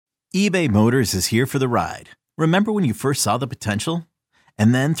eBay Motors is here for the ride. Remember when you first saw the potential?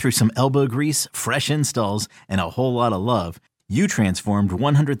 And then through some elbow grease, fresh installs, and a whole lot of love, you transformed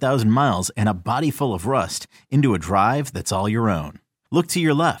 100,000 miles and a body full of rust into a drive that's all your own. Look to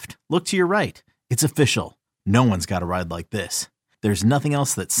your left. Look to your right. It's official. No one's got a ride like this. There's nothing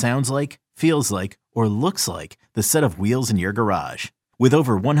else that sounds like, feels like, or looks like the set of wheels in your garage. With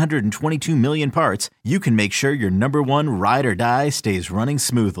over 122 million parts, you can make sure your number one ride or die stays running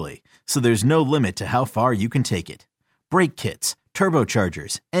smoothly. So there's no limit to how far you can take it. Brake kits,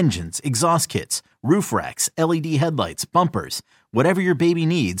 turbochargers, engines, exhaust kits, roof racks, LED headlights, bumpers, whatever your baby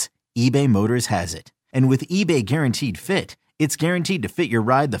needs, eBay Motors has it. And with eBay Guaranteed Fit, it's guaranteed to fit your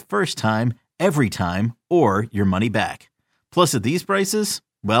ride the first time, every time, or your money back. Plus at these prices,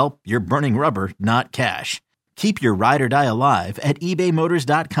 well, you're burning rubber, not cash. Keep your ride or die alive at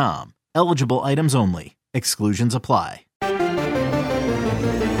ebaymotors.com. Eligible items only. Exclusions apply.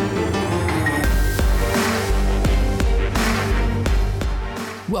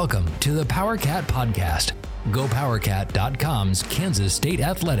 Welcome to the PowerCat Podcast, GoPowerCat.com's Kansas State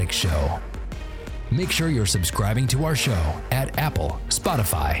Athletics Show. Make sure you're subscribing to our show at Apple,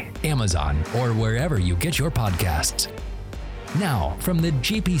 Spotify, Amazon, or wherever you get your podcasts. Now, from the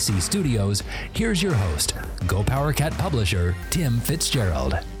GPC studios, here's your host, GoPowerCat publisher, Tim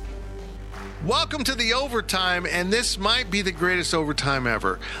Fitzgerald. Welcome to the overtime, and this might be the greatest overtime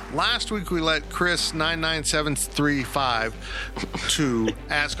ever. Last week we let Chris 99735 to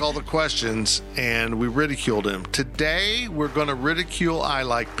ask all the questions, and we ridiculed him. Today we're going to ridicule I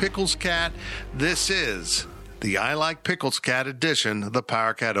Like Pickles Cat. This is the I Like Pickles Cat edition of the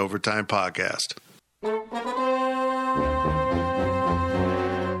PowerCat Overtime Podcast.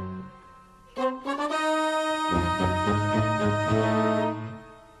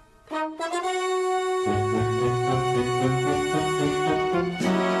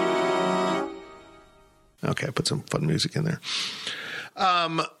 Okay, I put some fun music in there.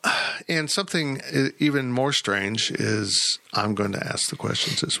 And something even more strange is I'm going to ask the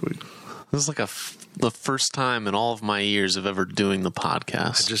questions this week. This is like the first time in all of my years of ever doing the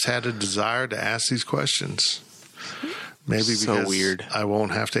podcast. I just had a desire to ask these questions. Maybe so because weird. I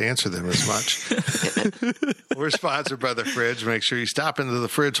won't have to answer them as much. We're sponsored by The Fridge. Make sure you stop into The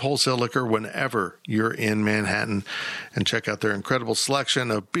Fridge Wholesale Liquor whenever you're in Manhattan and check out their incredible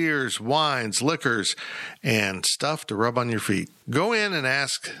selection of beers, wines, liquors, and stuff to rub on your feet. Go in and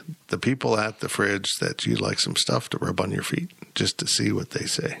ask the people at The Fridge that you'd like some stuff to rub on your feet just to see what they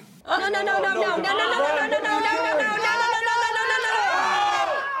say. What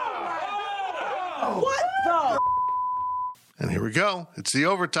the? And here we go. It's the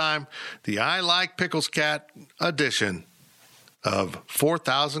overtime, the I Like Pickles Cat edition of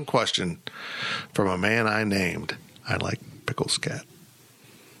 4,000 question from a man I named I Like Pickles Cat,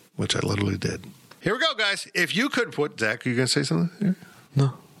 which I literally did. Here we go, guys. If you could put, Zach, are you going to say something here?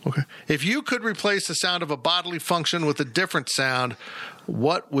 No. Okay. If you could replace the sound of a bodily function with a different sound,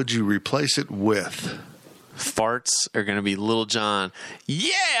 what would you replace it with? Farts are going to be Little John.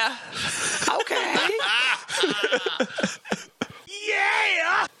 Yeah. Okay.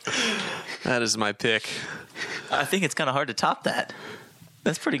 Yeah. That is my pick. I think it's kind of hard to top that.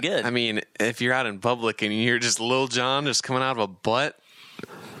 That's pretty good. I mean, if you're out in public and you hear just Lil John just coming out of a butt.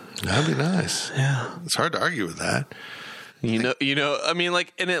 That'd be nice. Yeah. It's hard to argue with that. I mean,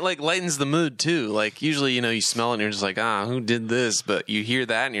 like, and it like lightens the mood too. Like usually, you smell it and you're just like, who did this? But you hear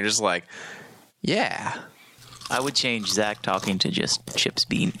that and you're just like, yeah. I would change Zach talking to just chips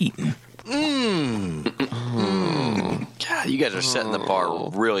being eaten. God, you guys are setting the bar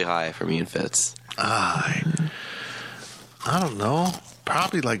really high for me and Fitz. I don't know.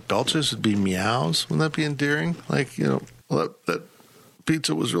 Probably like belches would be meows. Wouldn't that be endearing? Like, that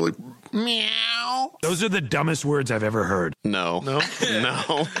pizza was really meow. Those are the dumbest words I've ever heard. No. No?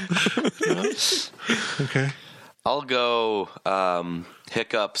 No. Okay. I'll go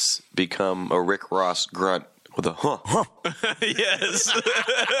hiccups become a Rick Ross grunt with a huh. Yes.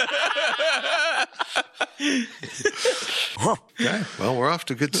 Okay. Well, we're off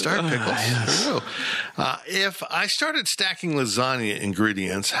to a good start, Pickles. Yes. Here we go. If I started stacking lasagna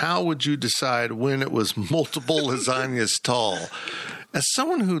ingredients, how would you decide when it was multiple lasagnas tall? As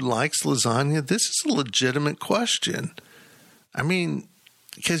someone who likes lasagna, this is a legitimate question. I mean,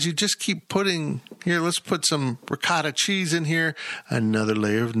 because you just keep putting, here, let's put some ricotta cheese in here, another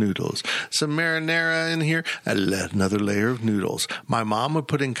layer of noodles. Some marinara in here, another layer of noodles. My mom would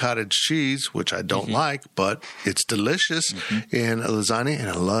put in cottage cheese, which I don't like, but it's delicious, in a lasagna and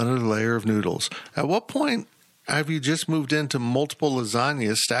another layer of noodles. At what point have you just moved into multiple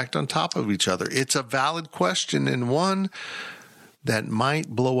lasagnas stacked on top of each other? It's a valid question, and one that might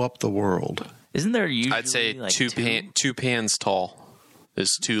blow up the world? Isn't there usually I'd say like two pans tall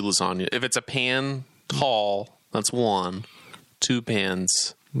is 2 lasagna. If it's a pan tall, that's 1. 2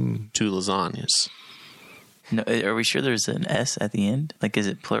 pans, 2 lasagnas. No, are we sure there's an S at the end? Like, is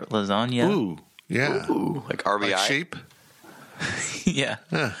it lasagna? Ooh, yeah. Ooh, like RBI. Like sheep? Yeah.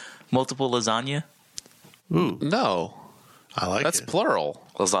 Yeah. Multiple lasagna? Ooh, No, I like that's it. plural.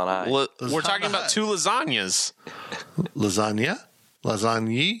 Lasagna. We're talking about 2 lasagnas. Lasagna?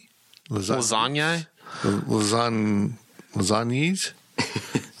 Lasagne? Lasagna? Lasagnes?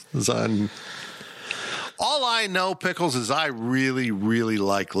 All I know, Pickles, is I really, really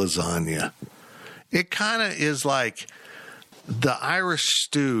like lasagna. It kind of is like the Irish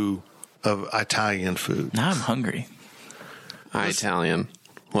stew of Italian food. Now I'm hungry. Hi, Italian.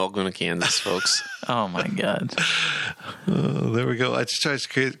 Welcome to Kansas, folks. Oh, my God. There we go. I just tried to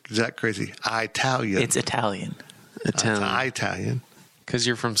create that crazy. Italian. It's Italian. Italian. Because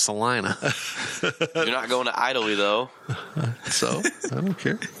you're from Salina. You're not going to Italy, though. So, I don't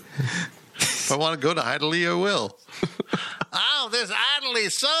care. If I want to go to Italy, I will. Oh, this Italy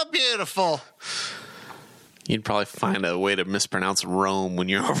is so beautiful. You'd probably find a way to mispronounce Rome when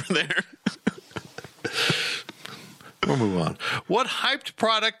you're over there. We'll move on. What hyped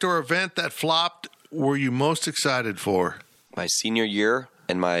product or event that flopped were you most excited for? My senior year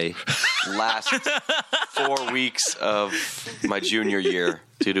and my last 4 weeks of my junior year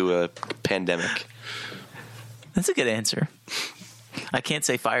due to a pandemic. That's a good answer. I can't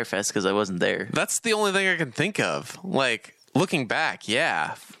say Firefest because I wasn't there. That's the only thing I can think of. Like, looking back,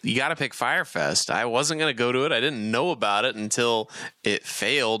 yeah, you got to pick Firefest. I wasn't going to go to it. I didn't know about it until it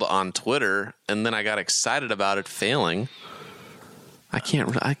failed on Twitter, and then I got excited about it failing. I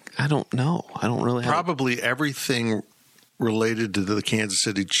don't know. I don't really have... Probably everything related to the Kansas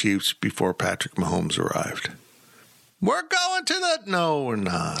City Chiefs before Patrick Mahomes arrived. We're going to the... No, we're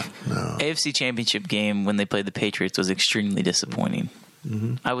not. No. AFC Championship game when they played the Patriots was extremely disappointing.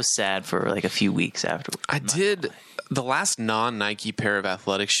 Mm-hmm. I was sad for like a few weeks afterwards. I did. The last non-Nike pair of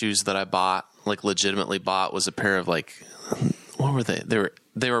athletic shoes that I bought, like legitimately bought, was a pair of like, what were they?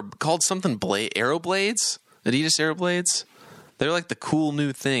 They were called something Aeroblades, Adidas Aeroblades. They were like the cool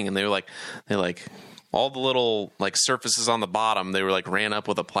new thing, and they like all the little like surfaces on the bottom. They were like ran up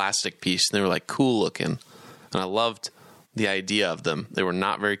with a plastic piece, and they were like cool looking, and I loved the idea of them. They were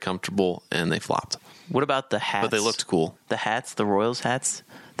not very comfortable, and they flopped. What about the hats? But they looked cool. The hats, the Royals hats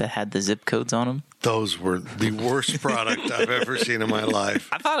that had the zip codes on them. Those were the worst product I've ever seen in my life.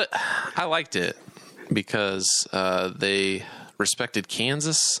 I liked it because they respected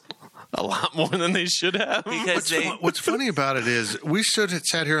Kansas a lot more than they should have. Because What's funny about it is we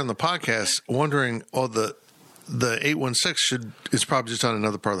sat here on the podcast wondering, the 816 is probably just on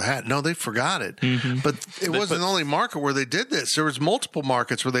another part of the hat. No, they forgot it. Mm-hmm. But it wasn't the only market where they did this. There was multiple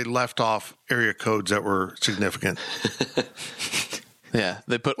markets where they left off area codes that were significant. Yeah,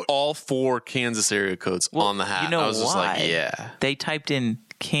 they put all 4 Kansas area codes on the hat. You know I was just why? like, yeah. They typed in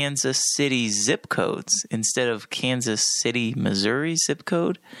Kansas City zip codes instead of Kansas City, Missouri zip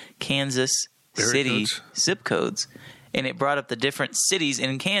code, Kansas Area City codes? zip codes. And it brought up the different cities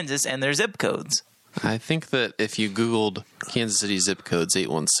in Kansas and their zip codes. I think that if you Googled Kansas City zip codes,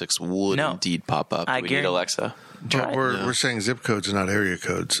 816 would No. indeed pop up. I We need guarantee- Alexa. But we're saying zip codes and not area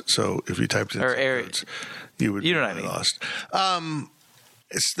codes. So if you typed in Or zip area- codes, you would You know be what I mean. lost.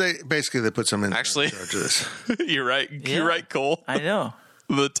 They put some in Actually- charge of this. You're right. Yeah. You're right, Cole. I know.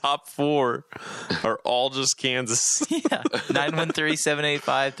 The top 4 are all just Kansas. Yeah.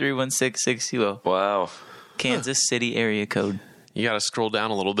 913-785-316-620. Wow. Kansas City area code. You got to scroll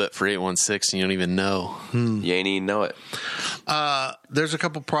down a little bit for 816 and you don't even know. You ain't even know it. There's a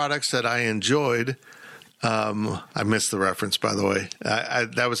couple products that I enjoyed. I missed the reference, by the way.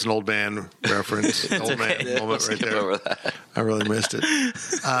 That was an old man reference. Old man moment right there. Over that. I really missed it.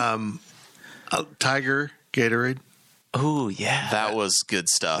 Tiger Gatorade. Oh, yeah. That was good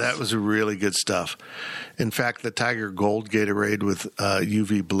stuff. That was really good stuff. In fact, the Tiger Gold Gatorade with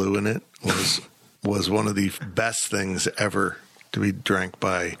UV blue in it was one of the best things ever to be drank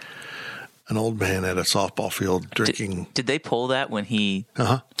by an old man at a softball field drinking. Did they pull that when he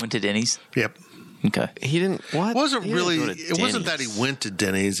went to Denny's? Yep. Okay. He didn't. What? It wasn't He didn't really. go to It wasn't that he Denny's. went to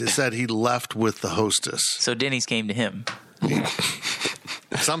Denny's. It's that he left with the hostess. So Denny's came to him.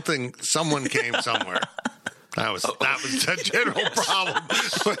 Someone came somewhere. That was the general problem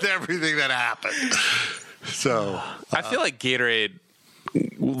with everything that happened. So I feel like Gatorade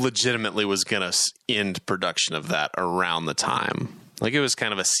legitimately was going to end production of that around the time. Like it was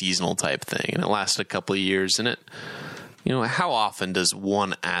kind of a seasonal type thing, and it lasted a couple of years. And how often does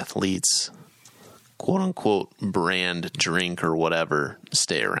one athlete's quote-unquote brand drink or whatever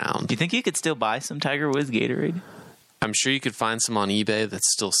stay around. Do you think you could still buy some Tiger Woods Gatorade? I'm sure you could find some on eBay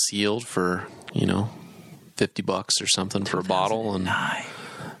that's still sealed for, $50 or something for a bottle,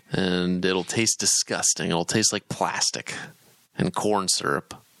 and it'll taste disgusting. It'll taste like plastic and corn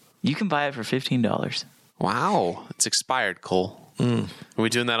syrup. You can buy it for $15. Wow. It's expired, Cole. Are we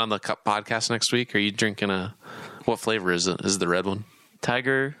doing that on the podcast next week? Are you drinking what flavor is it? Is it the red one?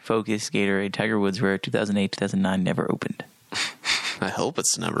 Tiger Focus Gatorade, Tiger Woods Rare, 2008-2009, never opened. I hope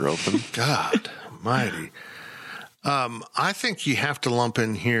it's never open. God almighty. I think you have to lump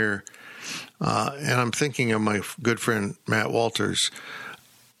in here, and I'm thinking of my good friend Matt Walters,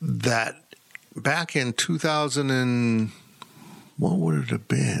 that back in 2000 and what would it have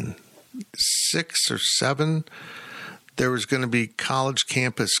been, 6 or 7, there was going to be college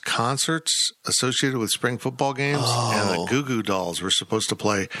campus concerts associated with spring football games, and the Goo Goo Dolls were supposed to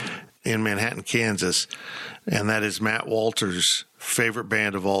play in Manhattan, Kansas, and that is Matt Walters' favorite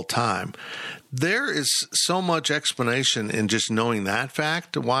band of all time. There is so much explanation in just knowing that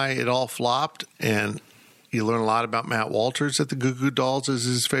fact, why it all flopped, and you learn a lot about Matt Walters, that the Goo Goo Dolls is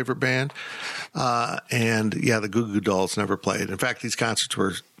his favorite band. The Goo Goo Dolls never played. In fact, these concerts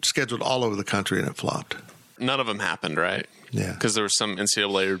were scheduled all over the country, and it flopped. None of them happened, right? Yeah. Because there was some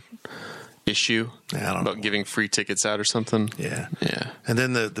NCAA issue about giving free tickets out or something. Yeah. Yeah. And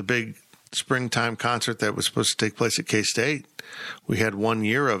then the big springtime concert that was supposed to take place at K-State, we had 1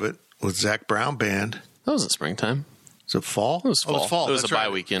 year of it with Zach Brown Band. That wasn't springtime. Was it fall? It was fall. Oh, it was fall. It was That's a bye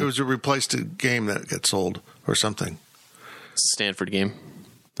right. weekend. It was a replaced game that got sold or something. It's a Stanford game.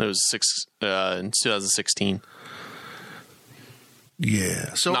 It was in 2016.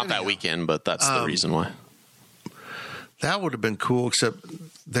 Yeah. So Not that weekend, but that's the reason why. That would have been cool, except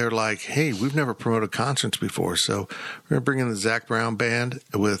they're like, hey, we've never promoted concerts before, so we're going to bring in the Zach Brown Band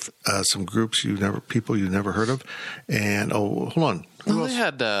with some groups people you've never heard of. And, hold on. Who else? They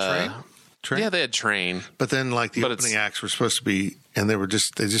had Train? Yeah, they had Train. But then, like, the opening acts were supposed to be, and they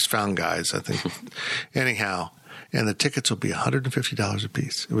just found guys, I think. Anyhow, and the tickets will be $150 a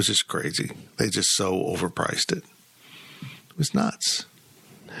piece. It was just crazy. They just so overpriced it. It was nuts.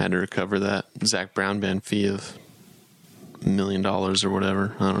 Had to recover that Zach Brown Band fee of $1 million or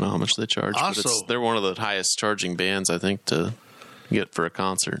whatever. I don't know how much they charge. Also, but they're one of the highest charging bands, I think, to get for a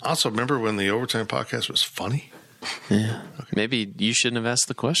concert. Also, remember when the Overtime podcast was funny? Yeah. Okay. Maybe you shouldn't have asked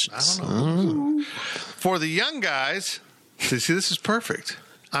the questions. I don't know. For the young guys, see, this is perfect.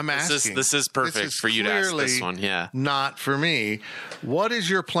 I'm asking. This is perfect for you to ask this one. Yeah. Not for me. What is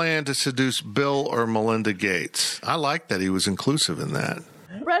your plan to seduce Bill or Melinda Gates? I like that he was inclusive in that.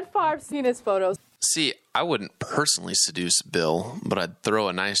 Brett Favre's seen his photos. See, I wouldn't personally seduce Bill, but I'd throw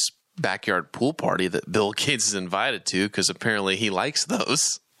a nice backyard pool party that Bill Gates is invited to because apparently he likes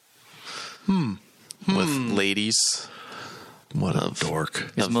those. With ladies. What a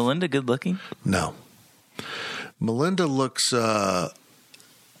dork. Is Melinda good looking? No. Melinda looks a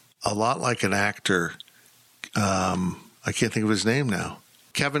lot like an actor. I can't think of his name now.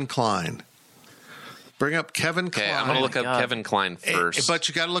 Kevin Kline. Bring up Kevin Kline. Okay, I'm going to look up Kevin Kline first. But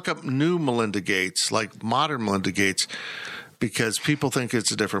you got to look up new Melinda Gates, like modern Melinda Gates, because people think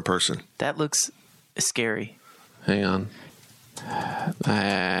it's a different person. That looks scary. Hang on.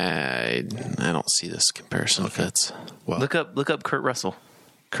 I don't see this comparison fits. Well, Look up Kurt Russell.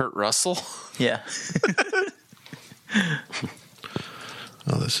 Kurt Russell? Yeah.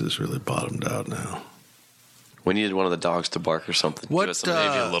 oh, this is really bottomed out now. We needed one of the dogs to bark or something. What, Give us some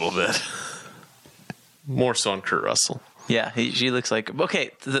Maybe a little bit. More so on Kurt Russell. Yeah, she looks like... Okay,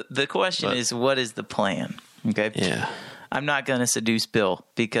 the question is, what is the plan? Okay? Yeah. I'm not going to seduce Bill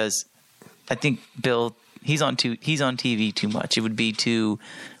because I think Bill... He's on TV too much. It would be too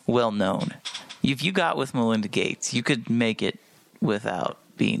well known. If you got with Melinda Gates, you could make it without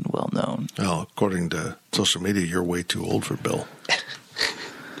being well known. Oh, according to social media, you're way too old for Bill.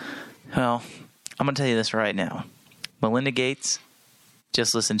 Well, I'm going to tell you this right now. Melinda Gates,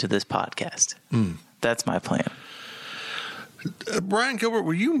 just listen to this podcast. That's my plan. Brian Gilbert,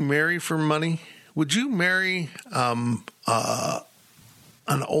 were you married for money? Would you marry an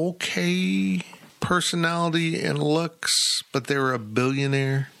okay personality and looks, but they were a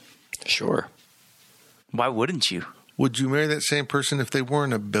billionaire? Sure. Why wouldn't you? Would you marry that same person if they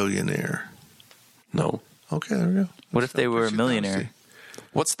weren't a billionaire? No. Okay, there we go. What if they were a millionaire?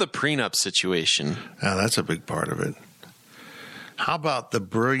 What's the prenup situation? Oh, that's a big part of it. How about the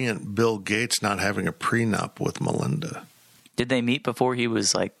brilliant Bill Gates not having a prenup with Melinda? Did they meet before he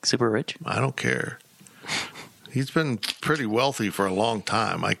was like super rich? I don't care. He's been pretty wealthy for a long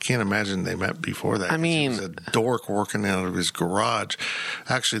time. I can't imagine they met before that. I mean, he was a dork working out of his garage.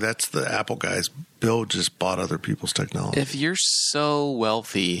 Actually, that's the Apple guys. Bill just bought other people's technology. If you're so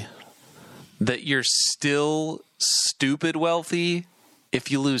wealthy that you're still stupid wealthy,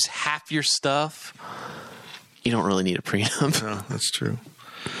 if you lose half your stuff, you don't really need a prenup. No, that's true.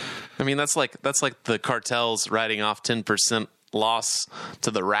 I mean, that's like the cartels writing off 10% loss to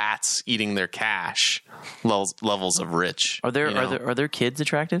the rats eating their cash levels of rich. Are there kids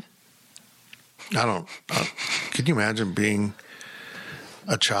attractive? I don't. Can you imagine being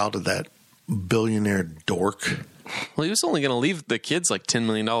a child of that billionaire dork? Well, he was only going to leave the kids like $10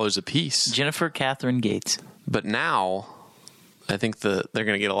 million a piece. Jennifer Catherine Gates. But now, I think they're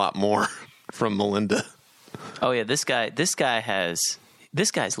going to get a lot more from Melinda. Oh yeah, this guy's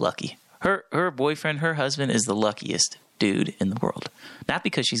lucky. Her boyfriend, her husband is the luckiest dude in the world. Not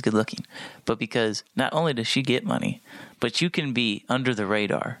because she's good looking, but because not only does she get money, but you can be under the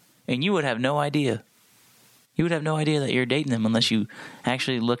radar and you would have no idea. You would have no idea that you're dating them unless you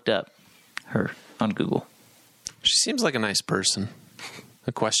actually looked up her on Google. She seems like a nice person.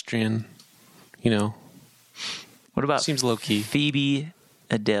 Equestrian, What about seems low key. Phoebe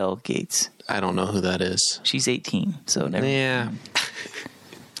Adele Gates? I don't know who that is. She's 18, so never. Yeah.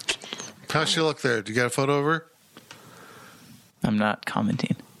 How's she look there? Do you got a photo of her? I'm not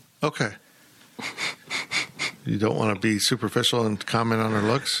commenting. Okay. You don't want to be superficial and comment on her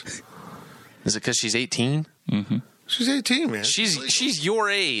looks? Is it because she's 18? Mm-hmm. She's 18, man. She's your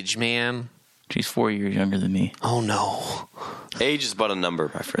age, man. She's 4 years younger than me. Oh no. Age is but a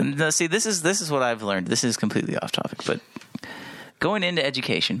number, my friend. Now, see, this is what I've learned. This is completely off topic, but going into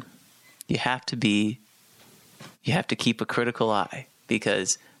education, you have to keep a critical eye,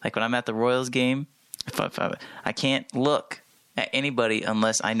 because like when I'm at the Royals game, I can't look at anybody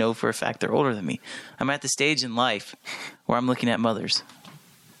unless I know for a fact they're older than me. I'm at the stage in life where I'm looking at mothers.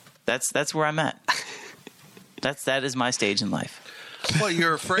 That's where I'm at. That is my stage in life. Well,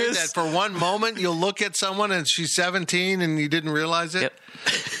 you're afraid that for one moment you'll look at someone and she's 17 and you didn't realize it? Yep.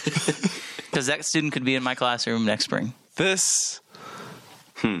 Because that student could be in my classroom next spring. This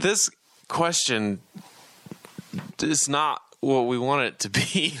question is not what we want it to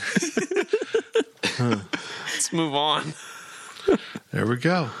be. Let's move on. There we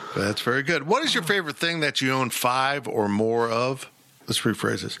go. That's very good. What is your favorite thing that you own 5 or more of? Let's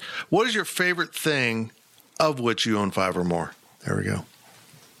rephrase this. What is your favorite thing of which you own 5 or more? There we go.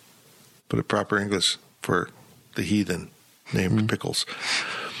 Put it proper English for the heathen named Pickles.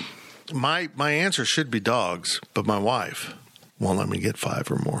 My answer should be dogs, but my wife won't let me get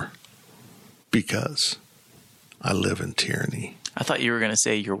 5 or more because I live in tyranny. I thought you were going to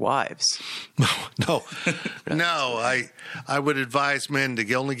say your wives. No. I would advise men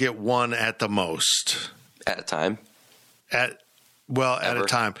to only get 1 at the most. At a time? At a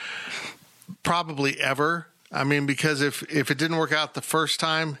time. Probably ever. I mean, because if it didn't work out the first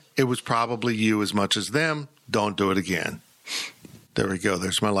time, it was probably you as much as them. Don't do it again. There we go.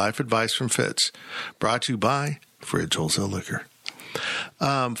 There's my life advice from Fitz. Brought to you by Fridge Wholesale Liquor.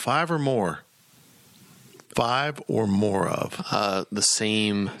 5 or more. 5 or more of. The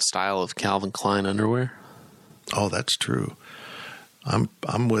same style of Calvin Klein underwear. Oh, that's true. I'm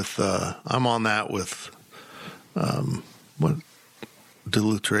on that with what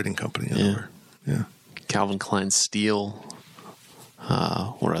Duluth Trading Company underwear. Yeah. Calvin Klein Steel.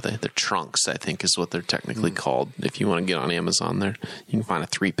 What are they? They're trunks, I think, is what they're technically called. If you want to get on Amazon, there you can find a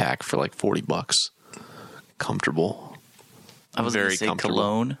 3-pack for like $40. Comfortable. I was very going to say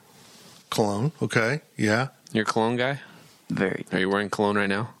comfortable. Cologne. Okay. Yeah. You're a cologne guy? Very. Are you wearing cologne right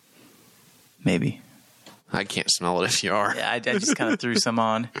now? Maybe. I can't smell it if you are. Yeah, I just kind of threw some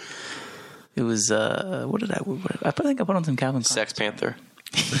on. It was, what did I think I put on some Calvin Klein. Sex Panther.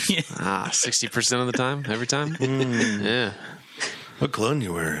 60% of the time? Every time? Yeah. What cologne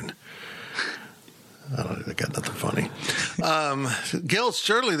you wearing? I got nothing funny. Gil,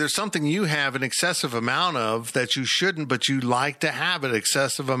 surely there's something you have an excessive amount of that you shouldn't, but you like to have an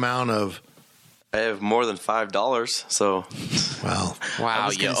excessive amount of. I have more than $5, so. Well. Wow,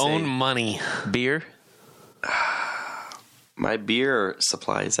 you own money. Beer? My beer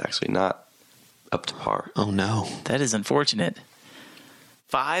supply is actually not up to par. Oh, no. That is unfortunate.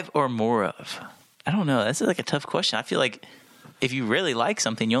 5 or more of? I don't know. That's like a tough question. I feel like if you really like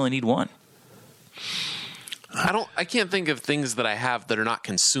something, you only need 1. I can't think of things that I have that are not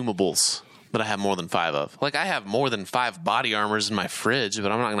consumables that I have more than 5 of. Like, I have more than 5 body armors in my fridge,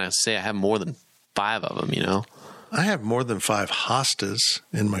 but I'm not going to say I have more than 5 of them, you know? I have more than 5 hostas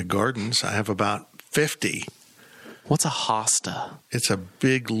in my gardens. I have about 50. What's a hosta? It's a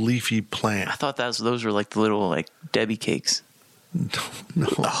big leafy I plant. thought those were like the little like Debbie cakes. No.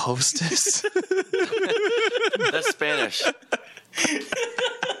 A hostess? That's Spanish.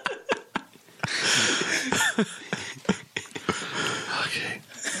 Okay.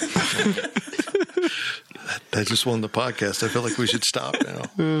 That just won the podcast. I feel like we should stop now.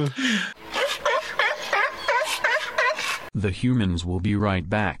 The humans will be right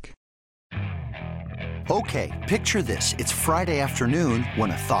back. Okay, picture this. It's Friday afternoon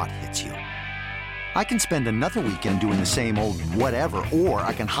when a thought hits you. I can spend another weekend doing the same old whatever, or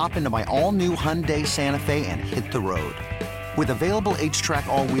I can hop into my all-new Hyundai Santa Fe and hit the road. With available H-Track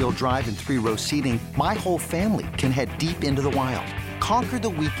all-wheel drive and 3-row seating, my whole family can head deep into the wild. Conquer the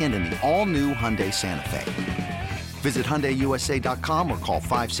weekend in the all-new Hyundai Santa Fe. Visit HyundaiUSA.com or call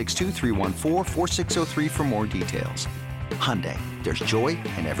 562-314-4603 for more details. Hyundai, there's joy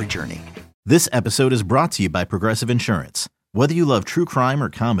in every journey. This episode is brought to you by Progressive Insurance. Whether you love true crime or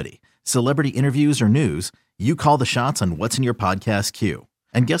comedy, celebrity interviews or news, you call the shots on what's in your podcast queue.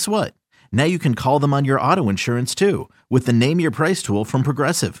 And guess what? Now you can call them on your auto insurance too with the Name Your Price tool from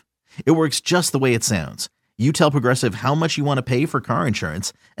Progressive. It works just the way it sounds. You tell Progressive how much you want to pay for car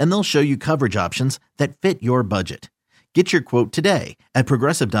insurance, and they'll show you coverage options that fit your budget. Get your quote today at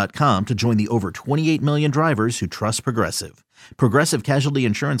Progressive.com to join the over 28 million drivers who trust Progressive. Progressive Casualty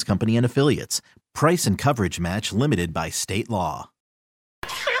Insurance Company and Affiliates. Price and coverage match limited by state law.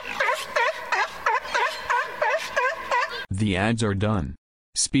 The ads are done.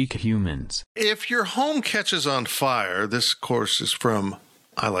 Speak Humans. If your home catches on fire, this, of course, is from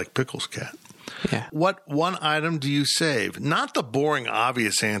I Like Pickles Cat. Yeah. What one item do you save? Not the boring,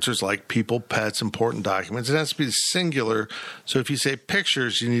 obvious answers like people, pets, important documents. It has to be singular. So if you say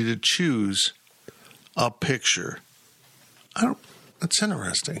pictures, you need to choose a picture. That's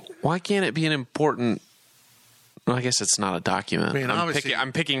interesting. Why can't it be an important... Well, I guess it's not a document. I mean, obviously...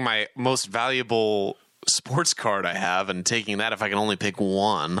 I'm picking my most valuable sports card I have and taking that if I can only pick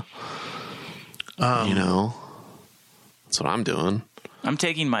one. You know? That's what I'm doing. I'm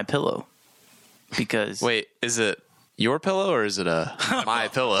taking my pillow because... Wait, is it your pillow or is it my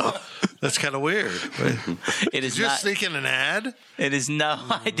pillow? That's kind of weird. It is Did you not. sneak in an ad? It is no.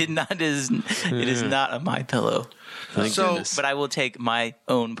 I did not. It is not a my pillow. Thank goodness. But I will take my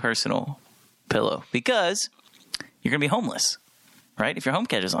own personal pillow because you're going to be homeless, right? If your home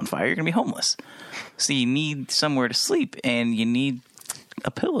catches on fire, you're going to be homeless. So you need somewhere to sleep, and you need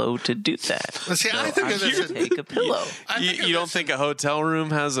a pillow to do that. See, so I think I'm of this gonna take a pillow. You don't think a hotel room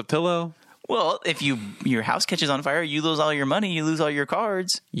has a pillow? Well, if your house catches on fire, you lose all your money, you lose all your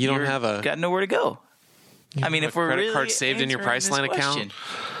cards. You don't have got nowhere to go. I mean, if we're credit really card saved in your answering Priceline this account, question,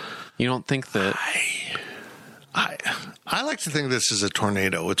 you don't think that? I like to think this is a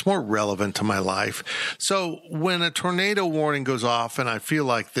tornado. It's more relevant to my life. So when a tornado warning goes off, and I feel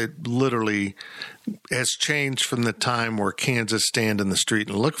like that literally has changed from the time where Kansas stand in the street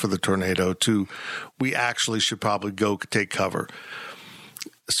and look for the tornado to we actually should probably go take cover.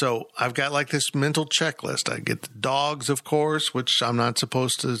 So I've got like this mental checklist. I get the dogs, of course, which I'm not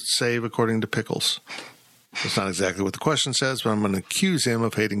supposed to save according to Pickles. That's not exactly what the question says, but I'm going to accuse him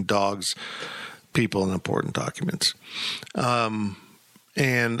of hating dogs, people, and important documents. And,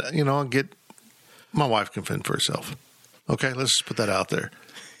 I'll get my wife can fend for herself. Okay, let's just put that out there.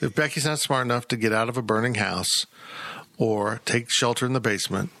 If Becky's not smart enough to get out of a burning house or take shelter in the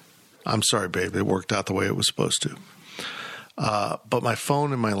basement, I'm sorry, babe, it worked out the way it was supposed to. But my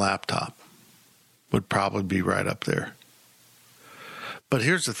phone and my laptop would probably be right up there. But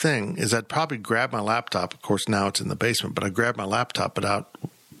here's the thing, is I'd probably grab my laptop. Of course, now it's in the basement, but I grabbed my laptop,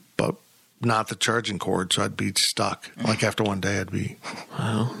 but not the charging cord, so I'd be stuck. Like after one day, I'd be...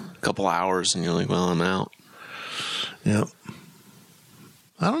 Well, a couple hours and you're like, well, I'm out. Yep.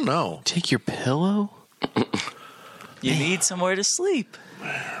 I don't know. Take your pillow? you need somewhere to sleep.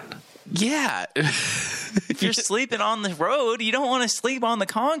 Yeah. If you're sleeping on the road, you don't want to sleep on the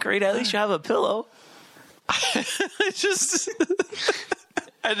concrete. At least you have a pillow. I just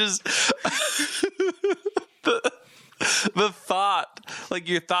the thought, like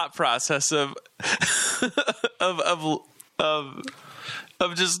your thought process of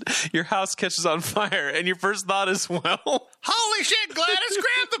just your house catches on fire and your first thought is, well, holy shit, Gladys,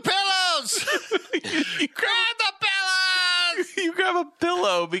 grab the pillows! you grab the pillows! You grab a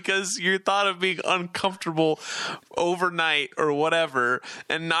pillow because your thought of being uncomfortable overnight or whatever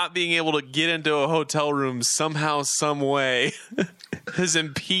and not being able to get into a hotel room somehow, some way has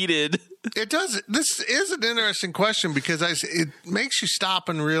impeded. It does. This is an interesting question because it makes you stop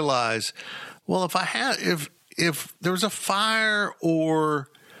and realize, well, if there was a fire or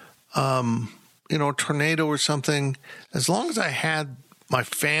a tornado or something, as long as I had my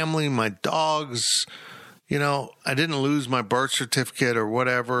family, my dogs, I didn't lose my birth certificate or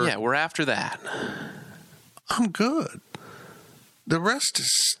whatever. Yeah, we're after that. I'm good. The rest is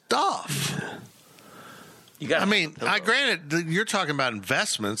stuff. Granted, you're talking about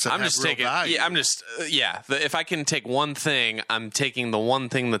investments. That I'm just taking. value. Yeah, if I can take one thing, I'm taking the one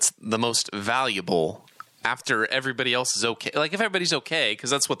thing that's the most valuable. After everybody else is okay, like if everybody's okay,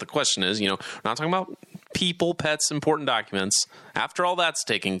 because that's what the question is. We're not talking about people, pets, important documents. After all that's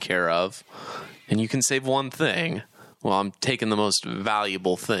taken care of, and you can save one thing, well, I'm taking the most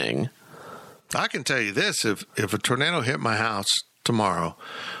valuable thing. I can tell you this: if a tornado hit my house tomorrow,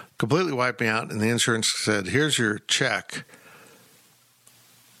 completely wiped me out, and the insurance said, "Here's your check,"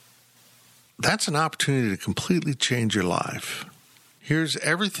 that's an opportunity to completely change your life. Here's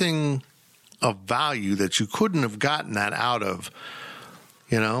everything of value that you couldn't have gotten that out of.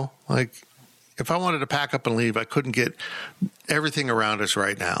 Like if I wanted to pack up and leave, I couldn't get everything around us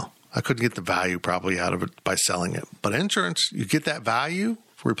right now. I couldn't get the value probably out of it by selling it. But insurance, you get that value,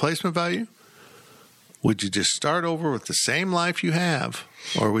 replacement value. Would you just start over with the same life you have?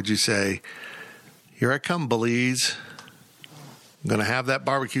 Or would you say, here I come, Belize. I'm going to have that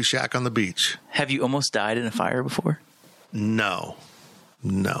barbecue shack on the beach. Have you almost died in a fire before? No.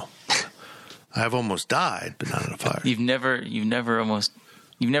 I've almost died, but not in a fire.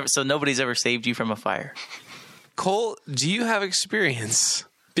 So nobody's ever saved you from a fire? Cole, do you have experience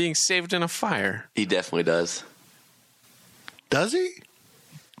being saved in a fire? He definitely does. Does he?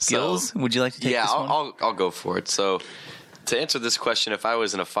 Gills, would you like to take this one? I'll go for it. So to answer this question, if I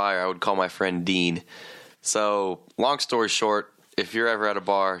was in a fire, I would call my friend Dean. So long story short, if you're ever at a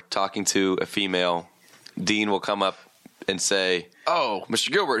bar talking to a female, Dean will come up and say, "Oh,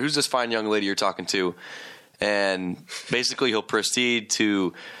 Mr. Gilbert, who's this fine young lady you're talking to?" And basically he'll proceed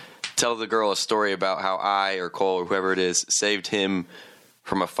to tell the girl a story about how I or Cole or whoever it is saved him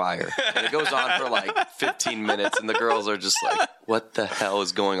from a fire. And it goes on for like 15 minutes, and the girls are just like, what the hell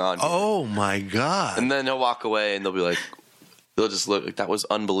is going on here? Oh, my God. And then he'll walk away, and they'll just look like, that was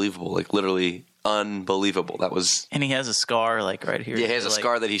unbelievable, like literally unbelievable. That was... And he has a scar like right here. Yeah, he has a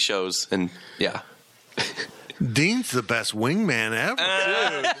scar that he shows, and yeah. Dean's the best wingman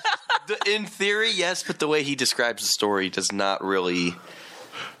ever. In theory, yes, but the way he describes the story does not really...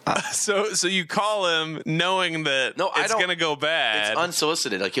 So you call him knowing that it's going to go bad. It's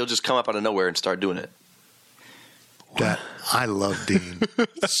unsolicited. Like he'll just come up out of nowhere and start doing it. I love Dean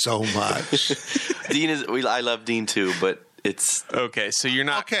so much. I love Dean too, but it's okay. So you're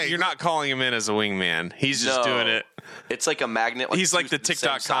not calling him in as a wingman. He's just doing it. It's like a magnet. He's like the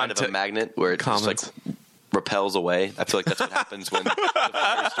TikTok side of a magnet where it just like repels away. I feel like that's what happens when the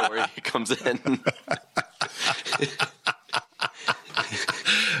fire story comes in.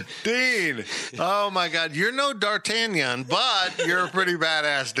 Dean, oh my God, you're no D'Artagnan, but you're a pretty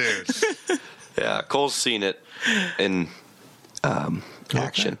badass dude. Yeah, Cole's seen it in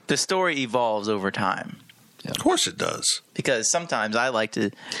action. The story evolves over time. Of course it does. Because sometimes I like to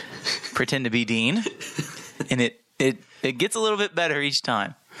pretend to be Dean, and it gets a little bit better each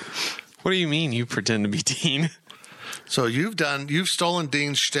time. What do you mean you pretend to be Dean? So you've stolen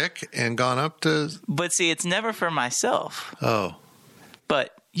Dean's shtick and gone up to... But see, it's never for myself. Oh.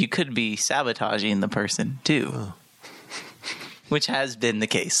 But you could be sabotaging the person too. Oh. Which has been the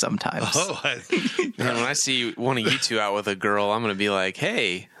case sometimes. Oh, and when I see one of you two out with a girl, I'm going to be like,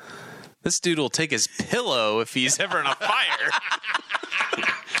 hey, this dude will take his pillow if he's ever in a fire.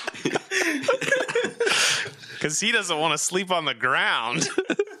 Because he doesn't want to sleep on the ground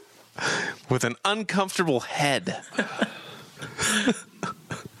with an uncomfortable head.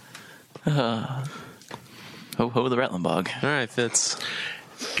 Ho ho the Rattlenbog. All right, Fitz.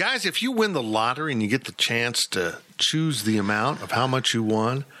 Guys, if you win the lottery and you get the chance to choose the amount of how much you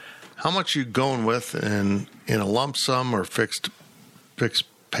won, how much you going with in a lump sum or fixed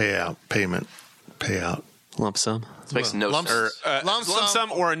payout? Lump sum. It makes no sense. Lump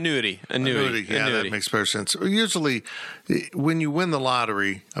sum or annuity. Annuity. Yeah, that makes better sense. Usually, when you win the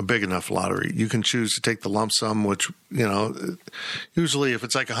lottery, a big enough lottery, you can choose to take the lump sum, which, usually if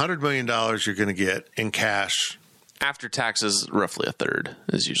it's like $100 million, you're going to get in cash. After taxes, roughly a third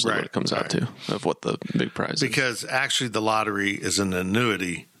is usually what it comes out to of what the big prize is. Because actually the lottery is an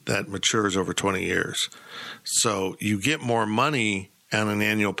annuity that matures over 20 years. So you get more money on an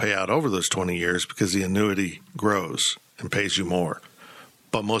annual payout over those 20 years because the annuity grows and pays you more.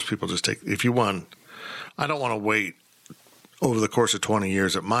 But most people just take, if you won, I don't want to wait over the course of 20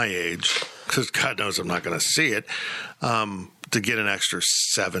 years at my age, because God knows I'm not going to see it, to get an extra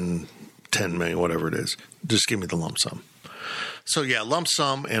 7, 10 million, whatever it is. Just give me the lump sum. So yeah, lump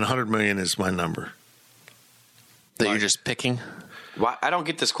sum and $100 million is my number. That you're just picking? Why, I don't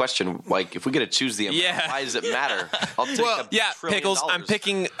get this question. Like, if we get to choose the amount, why does it matter? I'll take $1 trillion. Pickles.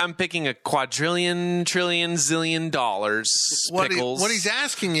 I'm picking a quadrillion, trillion, zillion dollars. Pickles. What he's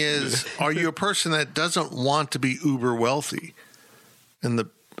asking is, are you a person that doesn't want to be uber wealthy, and the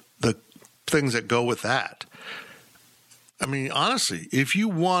things that go with that? I mean, honestly, if you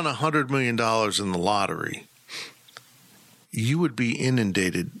won $100 million in the lottery, you would be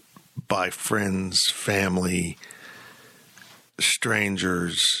inundated by friends, family,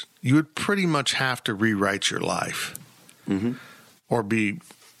 strangers. You would pretty much have to rewrite your life, or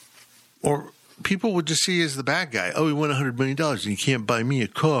people would just see you as the bad guy. Oh, he won $100 million and you can't buy me a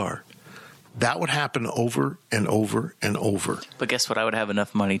car. That would happen over and over and over. But guess what? I would have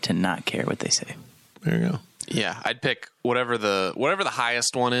enough money to not care what they say. There you go. Yeah, I'd pick whatever the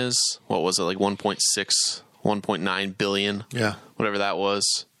highest one is. What was it, like 1.6, 1.9 billion? Yeah. Whatever that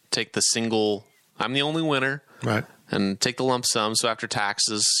was. Take the single, I'm the only winner. Right. And take the lump sum. So after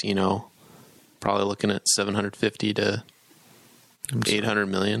taxes, probably looking at 750 to 800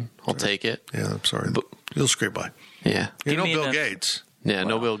 million. I'll take it. Yeah, I'm sorry. But you'll scrape by. Yeah. You're no Bill Gates. Yeah,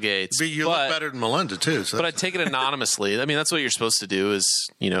 no Bill Gates. But you look better than Melinda, too. So but I'd take it anonymously. I mean, that's what you're supposed to do is,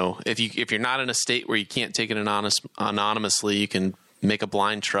 if you're not in a state where you can't take it anonymously, you can make a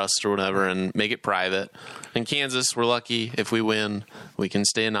blind trust or whatever and make it private. In Kansas, we're lucky. If we win, we can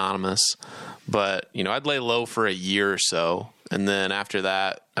stay anonymous. But, I'd lay low for a year or so. And then after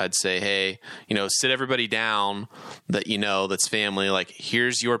that, I'd say, hey, sit everybody down that that's family. Like,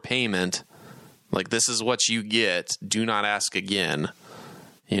 here's your payment. Like, this is what you get. Do not ask again.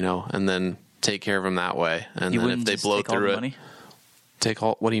 And then take care of them that way. And then if they blow through it, money? Take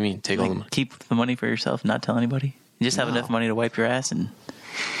all. What do you mean? Take all the money? Keep the money for yourself, not tell anybody. You just have enough money to wipe your ass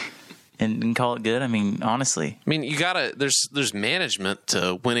and call it good. I mean, honestly. I mean, you gotta. There's management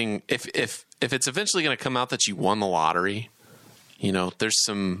to winning. If it's eventually going to come out that you won the lottery, there's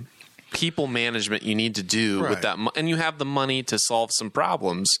some people management you need to do with that, and you have the money to solve some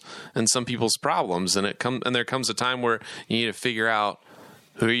problems and some people's problems, and there comes a time where you need to figure out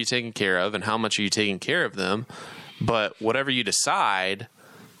who are you taking care of and how much are you taking care of them. But whatever you decide,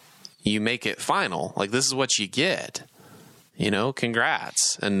 you make it final. Like, this is what you get.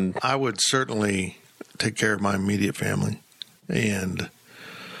 Congrats. And I would certainly take care of my immediate family and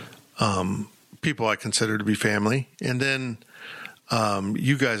people I consider to be family. And then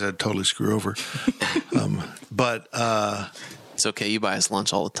you guys I'd totally screw over. But it's okay. You buy us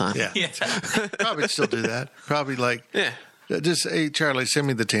lunch all the time. Yeah. Probably still do that. Probably just, hey, Charlie, send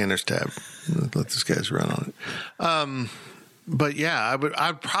me the Tanner's tab. Let this guys run on it. But yeah,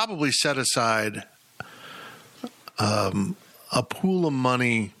 I'd probably set aside a pool of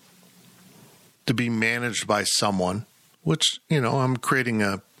money to be managed by someone, which, I'm creating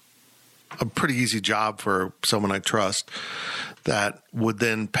a pretty easy job for someone I trust that would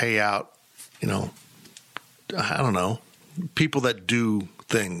then pay out, I don't know, people that do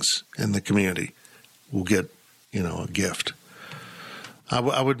things in the community will get, a gift.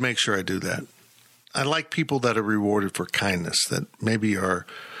 I would make sure I do that. I like people that are rewarded for kindness, that maybe are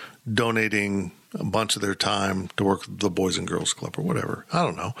donating a bunch of their time to work with the Boys and Girls Club or whatever. I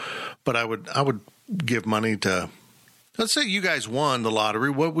don't know. But I would give money to, let's say you guys won the lottery.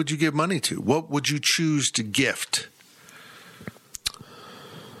 What would you give money to? What would you choose to gift?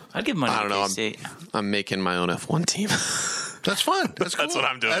 I'd give money to K-State. I'm making my own F1 team. That's fun. That's cool. That's what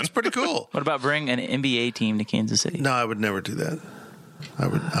I'm doing. That's pretty cool. What about bring an NBA team to Kansas City? No, I would never do that. I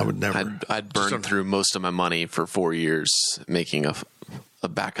would never. I'd burn through most of my money for 4 years making a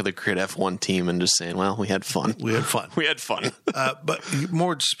back of the grid F1 team and just saying, well, we had fun. We had fun. We had fun. But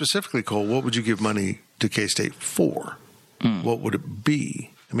more specifically, Cole, what would you give money to K-State for? What would it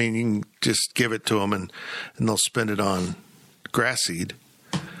be? I mean, you can just give it to them and they'll spend it on grass seed.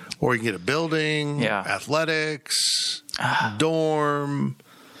 Or you can get a building, athletics, dorm.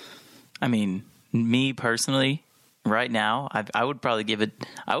 I mean, me personally, right now, I would probably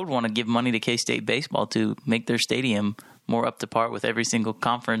I would want to give money to K-State baseball to make their stadium more up to par with every single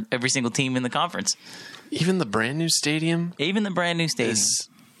team in the conference. Even the brand new stadium? Even the brand new stadium.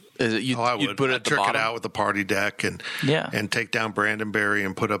 I would. You'd put it at the bottom? Trick it out with a party deck and take down Brandenberry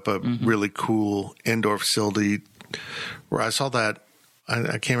and put up a really cool indoor facility. Where I saw that,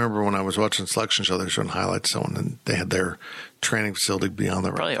 I can't remember when I was watching the selection show, they were showing highlights of someone and they had their training facility beyond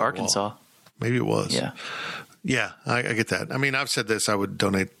the probably Arkansas. Wall. Maybe it was. Yeah, I get that. I mean, I've said this, I would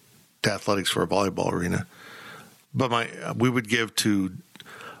donate to athletics for a volleyball arena. But we would give to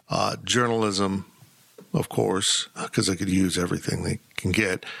journalism, of course, because they could use everything they can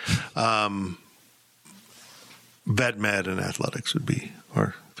get. vet med and athletics would be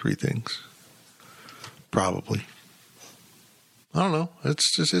our three things. Probably. I don't know.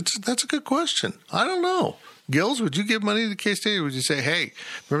 That's a good question. I don't know. Gills, would you give money to K-State, or would you say, hey,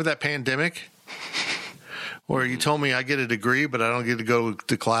 remember that pandemic? Or you told me I get a degree, but I don't get to go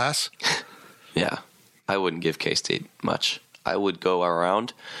to class? Yeah, I wouldn't give K-State much. I would go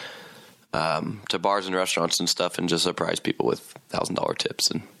around to bars and restaurants and stuff and just surprise people with $1,000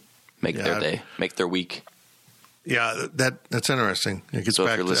 tips and make their day, make their week. Yeah, that's interesting. It gets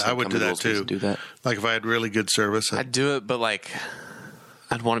back to I would do that too. Do that. Like if I had really good service, I'd do it, but like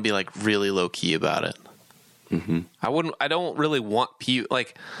I'd want to be like really low key about it. Mm-hmm. I don't really want people,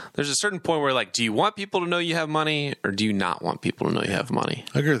 like there's a certain point where like, do you want people to know you have money or do you not want people to know you have money?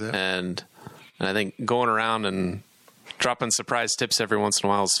 I agree with that. And I think going around and dropping surprise tips every once in a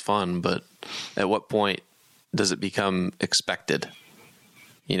while is fun, but at what point does it become expected?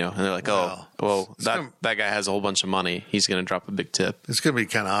 You know, and they're like, that guy has a whole bunch of money. He's going to drop a big tip. It's going to be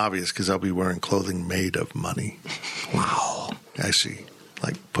kind of obvious because I'll be wearing clothing made of money. Wow. I see.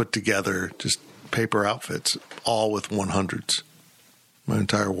 Like put together, just paper outfits, all with 100s. My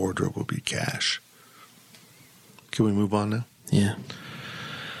entire wardrobe will be cash. Can we move on now? Yeah.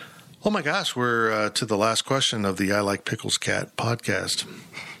 Oh my gosh, we're to the last question of the I Like Pickles Cat podcast.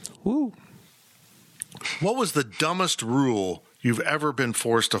 Woo. What was the dumbest rule you've ever been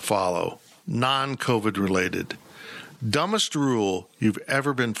forced to follow, non-COVID related? Dumbest rule you've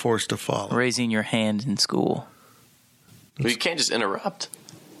ever been forced to follow? Raising your hand in school. Well, you can't just interrupt.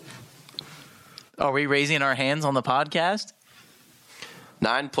 Are we raising our hands on the podcast?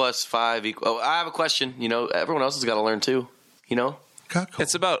 9 + 5 = I have a question. You know, everyone else has got to learn too. You know,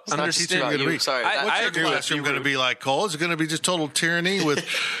 it's about understanding. Sorry, I agree. What's your classroom going to be like, Cole? Is it going to be just total tyranny with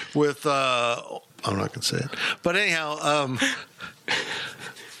I'm not going to say it, but anyhow.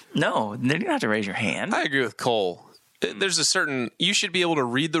 No, you don't have to raise your hand. I agree with Cole. There's you should be able to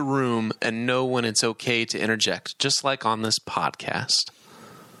read the room and know when it's okay to interject, just like on this podcast.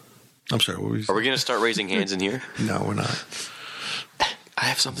 I'm sorry, what were you saying? Are we going to start raising hands in here? No, we're not. I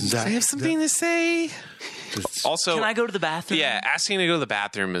have something to say. Also, can I go to the bathroom? Yeah, asking to go to the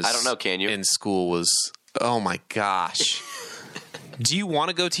bathroom is. I don't know. Can you? In school was. Oh my gosh. Do you want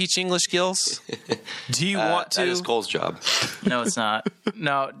to go teach English, Gills? Do you want to? That is Cole's job. No, it's not.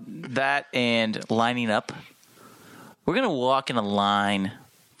 No, that and lining up. We're going to walk in a line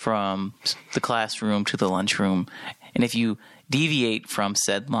from the classroom to the lunchroom, and if you deviate from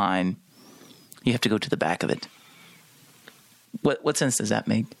said line, you have to go to the back of it. What sense does that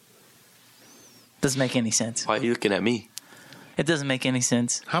make? Doesn't make any sense. Why are you looking at me? It doesn't make any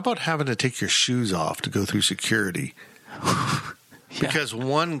sense. How about having to take your shoes off to go through security? Because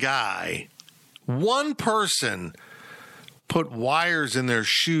one person put wires in their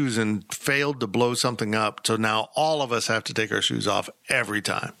shoes and failed to blow something up. So now all of us have to take our shoes off every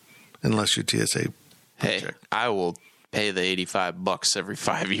time, unless you're TSA. Hey, I will pay the $85 every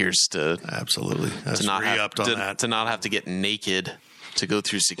 5 years to absolutely to not have to get naked to go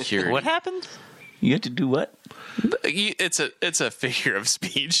through security. What happened? You have to do what? It's a figure of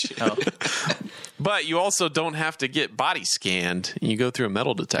speech. Oh. But you also don't have to get body scanned. You go through a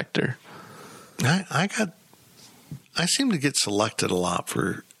metal detector. I seem to get selected a lot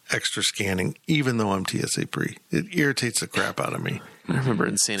for extra scanning, even though I'm TSA free. It irritates the crap out of me. I remember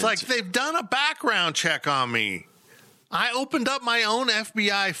in San Antonio. It's like they've done a background check on me. I opened up my own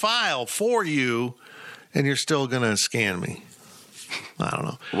FBI file for you, and you're still going to scan me. I don't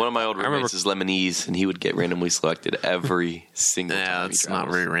know. One of my old roommates is Lebanese, and he would get randomly selected every single time. Yeah, it's not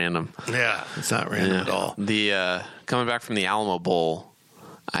very random. Yeah, it's not random at all. The coming back from the Alamo Bowl,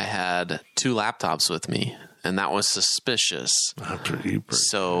 I had 2 laptops with me, and that was suspicious.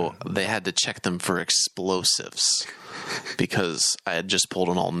 So they had to check them for explosives because I had just pulled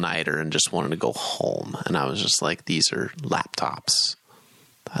an all-nighter and just wanted to go home. And I was just like, these are laptops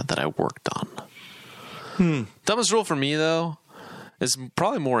that I worked on. Dumbest rule for me, though, is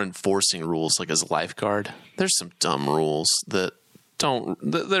probably more enforcing rules, like as a lifeguard. There's some dumb rules that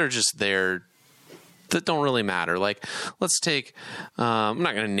are just there that don't really matter. Like, let's take, I'm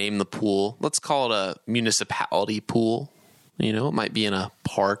not going to name the pool. Let's call it a municipality pool. You know, it might be in a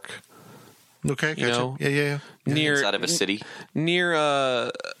park. Okay, gotcha. Yeah. Near inside of a city. Near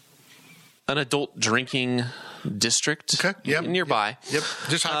an adult drinking district. Okay, yep. Nearby. Yep,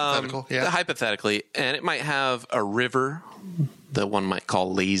 just hypothetical. Hypothetically. And it might have a river that one might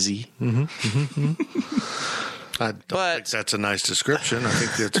call lazy. I don't think that's a nice description. I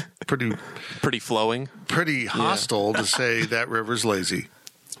think that's pretty flowing. Pretty hostile to say that river's lazy.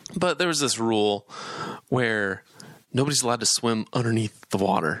 But there was this rule where nobody's allowed to swim underneath the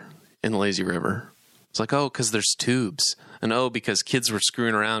water in the lazy river. It's like, oh, because there's tubes. And oh, because kids were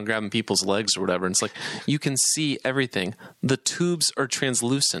screwing around, grabbing people's legs or whatever. And it's like, you can see everything. The tubes are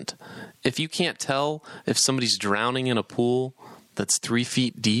translucent. If you can't tell if somebody's drowning in a pool that's 3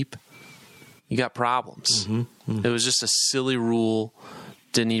 feet deep, you got problems. It was just a silly rule.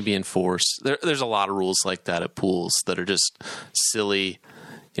 Didn't need to be enforced. There's a lot of rules like that at pools that are just silly.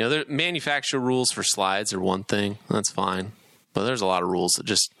 You know, there manufacturer rules for slides are one thing. That's fine. But there's a lot of rules that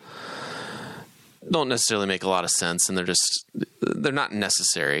just don't necessarily make a lot of sense, and they're not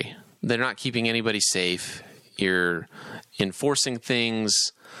necessary. They're not keeping anybody safe. You're enforcing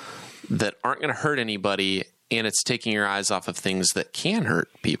things that aren't going to hurt anybody, and it's taking your eyes off of things that can hurt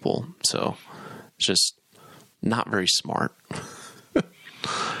people. So it's just not very smart.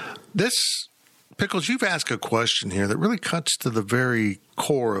 Pickles, you've asked a question here that really cuts to the very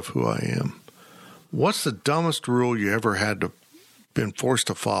core of who I am. What's the dumbest rule you ever been forced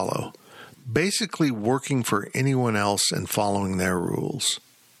to follow? Basically working for anyone else and following their rules.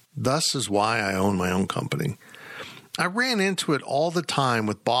 Thus is why I own my own company. I ran into it all the time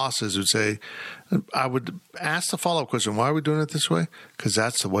with bosses who'd say, I would ask the follow-up question, why are we doing it this way? Because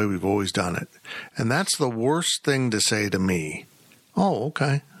that's the way we've always done it. And that's the worst thing to say to me. Oh,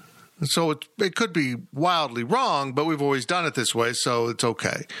 okay. So it could be wildly wrong, but we've always done it this way, so it's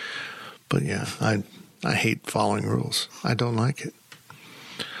okay. But yeah, I hate following rules. I don't like it.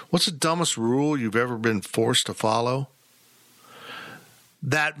 What's the dumbest rule you've ever been forced to follow?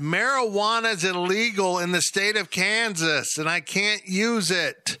 That marijuana is illegal in the state of Kansas, and I can't use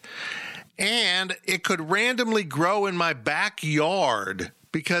it. And it could randomly grow in my backyard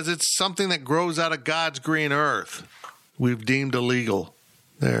because it's something that grows out of God's green earth. We've deemed illegal.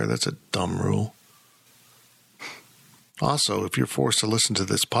 That's a dumb rule. Also, if you're forced to listen to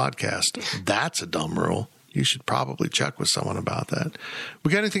this podcast, that's a dumb rule. You should probably check with someone about that.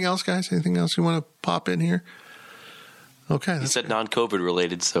 We got anything else, guys? Anything else you want to pop in here? Okay. You said non-COVID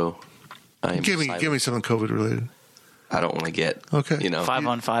related, so give me something COVID related. I don't want to get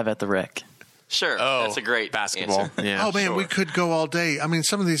 5-on-5 at the rec. Sure, that's a great basketball. answer. Yeah, oh man, sure. We could go all day. I mean,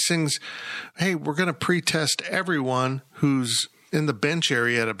 some of these things. Hey, we're going to pre-test everyone who's in the bench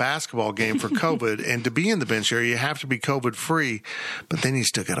area at a basketball game for COVID, and to be in the bench area, you have to be COVID free, but then you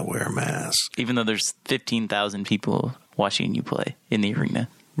still got to wear a mask. Even though there's 15,000 people watching you play in the arena.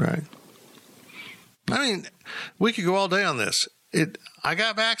 Right. I mean, we could go all day on this. I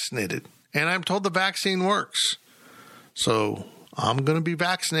got vaccinated, and I'm told the vaccine works. So I'm going to be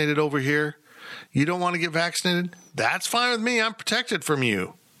vaccinated over here. You don't want to get vaccinated? That's fine with me. I'm protected from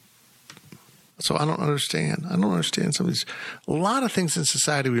you. So I don't understand. some of these. A lot of things in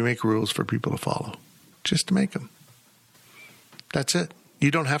society we make rules for people to follow, just to make them. That's it. You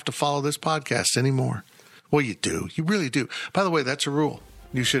don't have to follow this podcast anymore. Well, you do. You really do. By the way, that's a rule.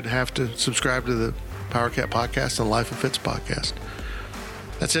 You should have to subscribe to the PowerCat podcast and Life of Fitz podcast.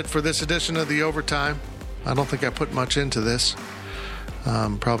 That's it for this edition of The Overtime. I don't think I put much into this.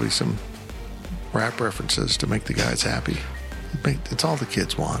 Probably some rap references to make the guys happy. It's all the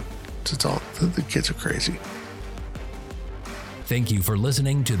kids want. The kids are crazy. Thank you for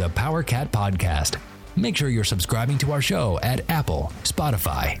listening to the PowerCat Podcast. Make sure you're subscribing to our show at Apple,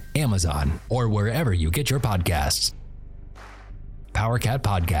 Spotify, Amazon, or wherever you get your podcasts. PowerCat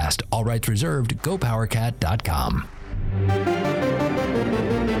Podcast. All rights reserved. GoPowerCat.com.